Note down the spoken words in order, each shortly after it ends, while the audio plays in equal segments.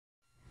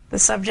The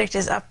subject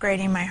is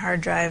upgrading my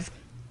hard drive.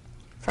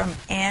 From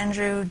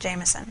Andrew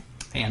Jameson.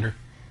 Hey, Andrew.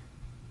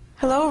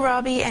 Hello,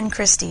 Robbie and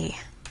Christy.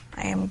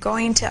 I am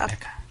going to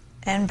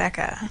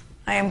Becca.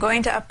 I am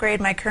going to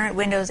upgrade my current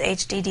Windows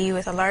HDD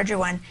with a larger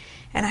one,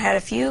 and I had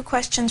a few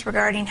questions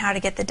regarding how to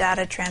get the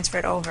data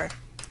transferred over.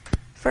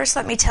 First,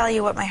 let me tell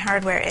you what my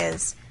hardware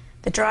is.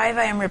 The drive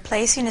I am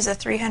replacing is a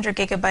 300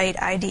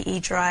 gigabyte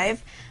IDE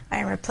drive. I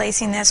am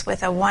replacing this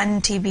with a 1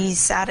 TB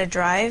SATA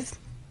drive,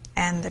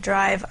 and the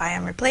drive I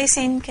am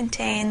replacing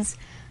contains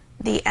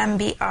the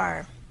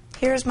MBR.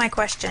 Here's my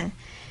question.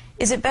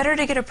 Is it better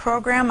to get a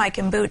program I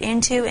can boot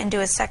into and do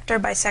a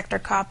sector-by-sector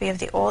copy of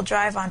the old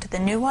drive onto the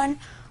new one,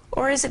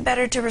 or is it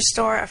better to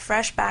restore a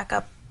fresh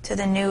backup to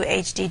the new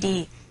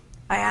HDD?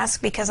 I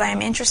ask because I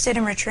am interested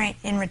in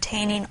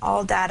retaining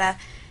all data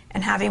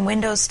and having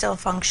Windows still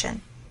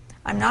function.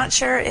 I'm not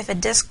sure if a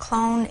disk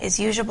clone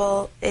is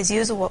usable in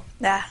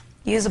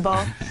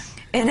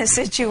a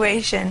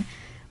situation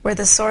where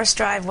the source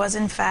drive was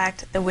in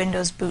fact the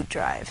Windows boot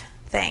drive.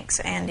 Thanks,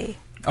 Andy.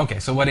 Okay,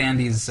 so what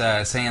Andy's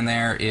saying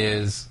there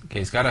is, okay,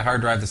 he's got a hard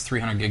drive that's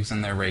 300 gigs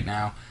in there right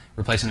now,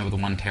 replacing it with a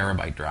 1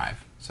 terabyte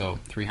drive. So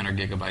 300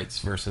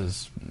 gigabytes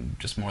versus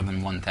just more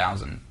than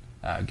 1,000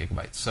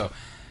 gigabytes. So,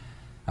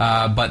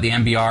 but the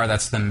MBR,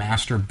 that's the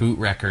master boot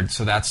record.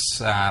 So that's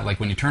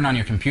like when you turn on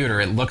your computer,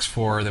 it looks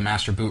for the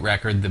master boot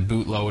record, the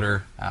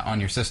bootloader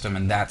on your system,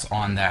 and that's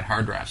on that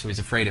hard drive. So he's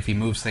afraid if he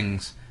moves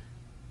things,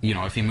 you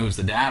know, if he moves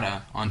the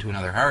data onto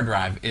another hard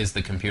drive, is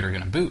the computer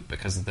going to boot?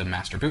 Because the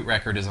master boot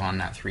record is on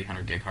that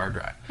 300 gig hard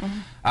drive.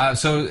 Mm-hmm.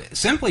 So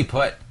simply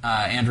put,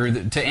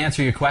 Andrew, to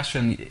answer your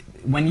question,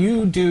 when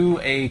you do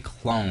a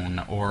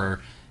clone,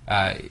 or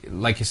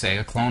like you say,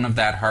 a clone of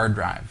that hard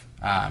drive,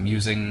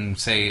 using,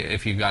 say,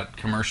 if you've got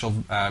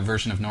commercial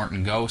version of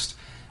Norton Ghost,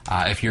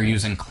 if you're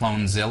using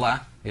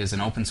Clonezilla, is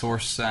an open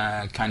source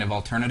kind of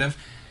alternative,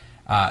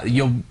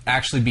 you'll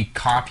actually be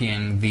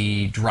copying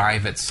the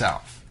drive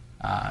itself.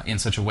 In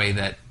such a way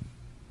that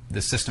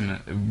the system,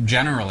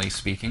 generally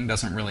speaking,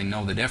 doesn't really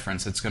know the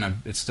difference. It's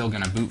still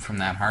gonna boot from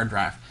that hard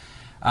drive.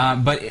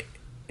 But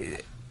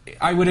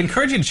I would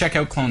encourage you to check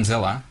out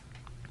Clonezilla.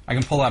 I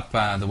can pull up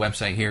the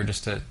website here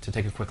just to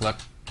take a quick look.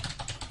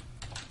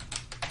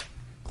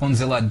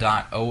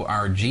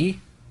 Clonezilla.org.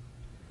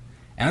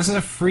 And this is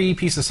a free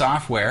piece of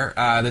software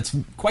that's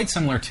quite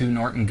similar to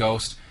Norton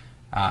Ghost.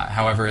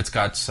 However, it's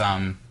got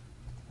some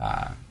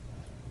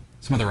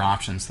other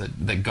options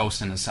that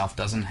Ghost in itself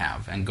doesn't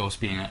have, and Ghost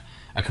being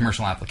a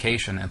commercial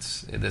application,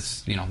 this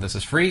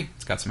is free.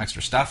 It's got some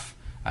extra stuff.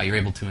 You're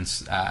able to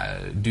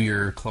do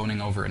your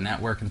cloning over a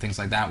network and things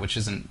like that, which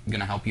isn't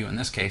going to help you in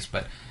this case,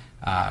 but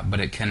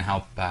it can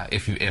help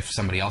if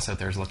somebody else out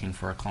there is looking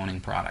for a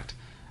cloning product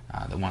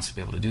that wants to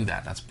be able to do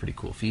that. That's a pretty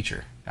cool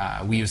feature.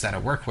 We use that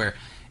at work, where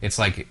it's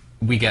like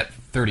we get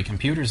 30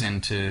 computers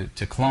in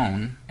to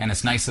clone, and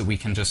it's nice that we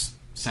can just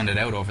send it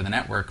out over the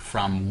network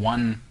from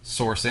one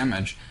source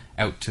image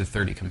out to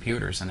 30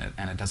 computers, and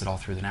it does it all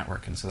through the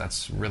network, and so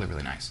that's really,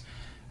 really nice.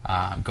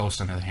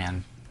 Ghost, on the other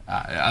hand,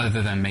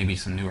 other than maybe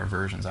some newer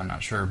versions, I'm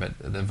not sure, but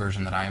the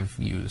version that I've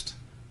used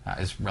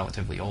is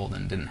relatively old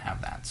and didn't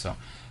have that. So,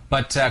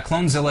 but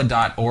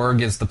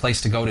Clonezilla.org is the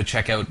place to go to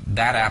check out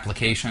that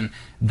application.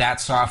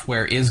 That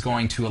software is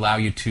going to allow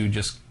you to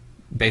just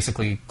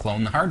basically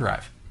clone the hard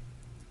drive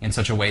in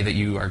such a way that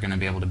you are going to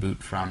be able to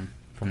boot from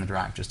the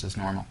drive just as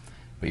normal.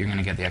 But you're going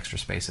to get the extra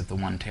space at the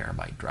 1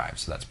 terabyte drive,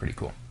 so that's pretty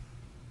cool.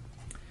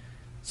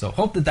 So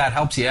hope that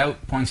helps you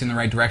out, points you in the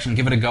right direction.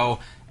 Give it a go,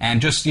 and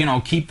just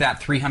keep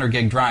that 300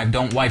 gig drive.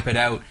 Don't wipe it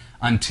out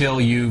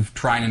until you've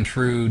tried and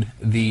trued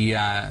the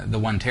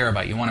 1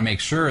 terabyte. You want to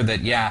make sure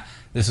that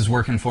this is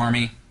working for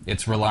me.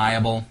 It's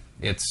reliable.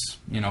 It's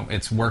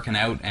it's working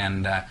out,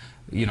 and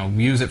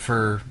use it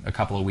for a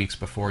couple of weeks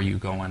before you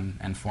go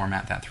and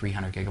format that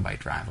 300 gigabyte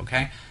drive.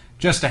 Okay,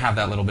 just to have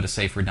that little bit of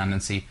safe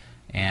redundancy.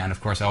 And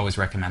of course, I always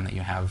recommend that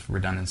you have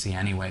redundancy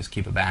anyways.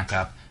 Keep a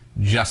backup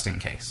just in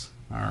case.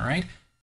 All right.